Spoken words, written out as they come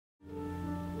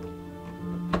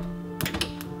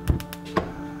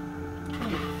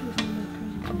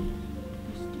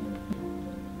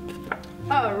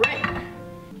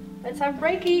have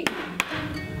brekkie.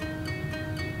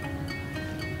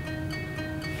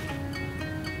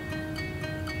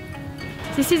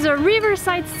 This is a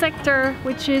Riverside sector,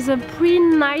 which is a pretty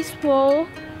nice wall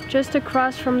just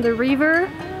across from the river.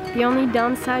 The only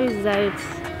downside is that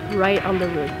it's right on the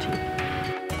road too.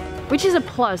 Which is a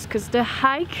plus, because the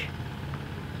hike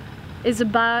is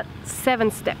about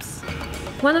 7 steps.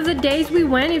 One of the days we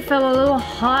went, it felt a little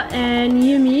hot and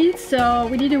humid, so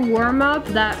we did a warm-up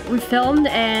that we filmed,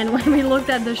 and when we looked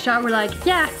at the shot, we're like,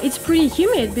 yeah, it's pretty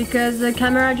humid because the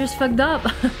camera just fucked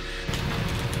up.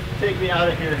 Take me out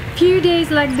of here. Few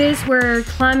days like this where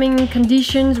climbing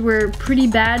conditions were pretty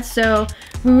bad, so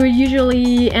we would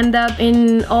usually end up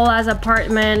in Ola's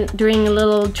apartment doing a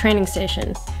little training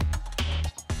session.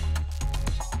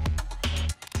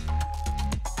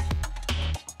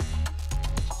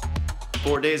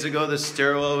 Four days ago, the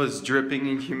stairwell was dripping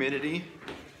in humidity,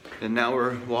 and now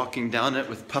we're walking down it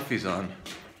with puffies on.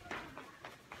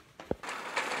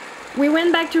 We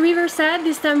went back to Riverside,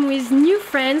 this time with new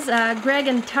friends, Greg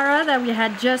and Tara, that we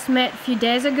had just met a few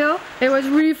days ago. It was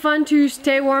really fun to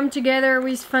stay warm together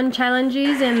with fun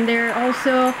challenges, and they're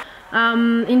also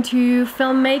into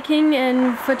filmmaking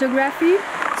and photography.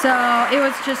 So it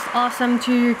was just awesome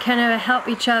to kind of help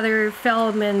each other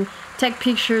film and take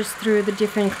pictures through the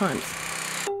different climbs.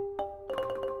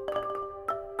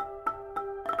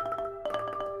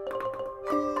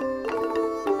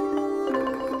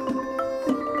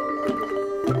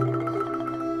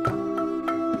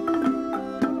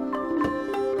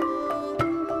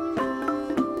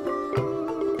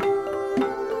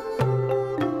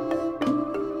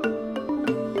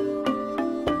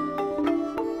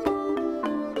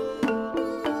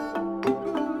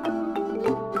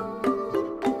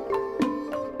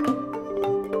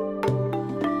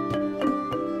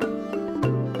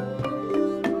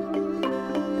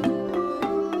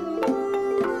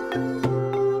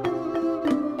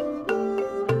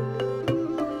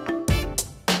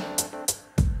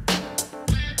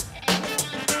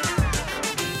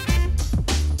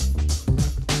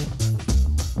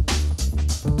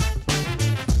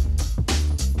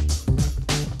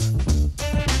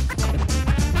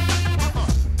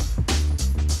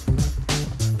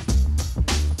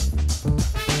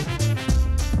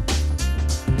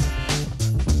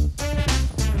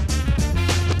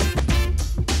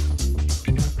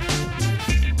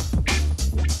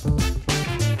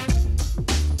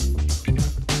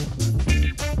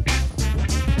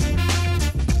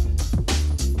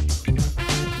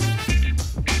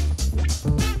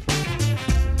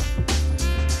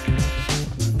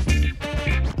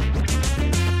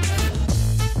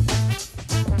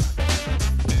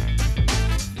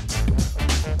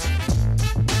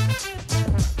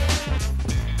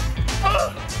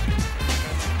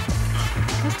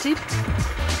 Steep.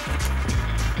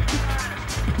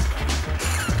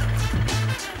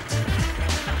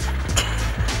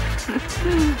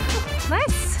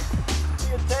 Nice.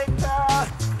 You take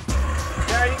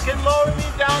yeah, you can lower me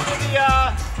down to the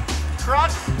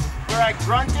crux where I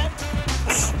grunted,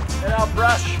 and I'll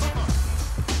brush.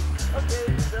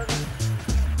 Okay,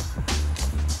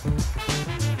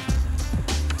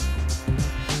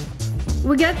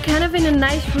 We got kind of in a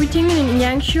nice routine in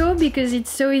Yangshuo because it's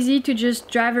so easy to just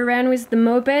drive around with the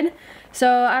moped. So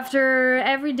after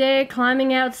every day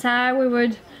climbing outside, we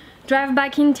would drive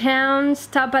back in town,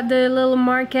 stop at the little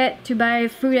market to buy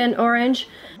fruit and orange.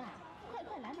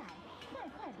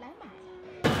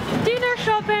 Dinner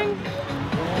shopping!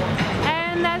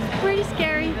 And that's pretty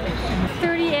scary.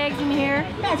 30 eggs in here.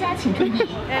 And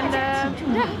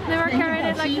yeah, never carried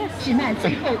it like this.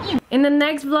 In the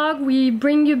next vlog, we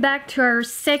bring you back to our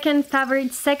second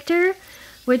favorite sector,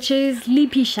 which is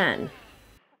Lipishan.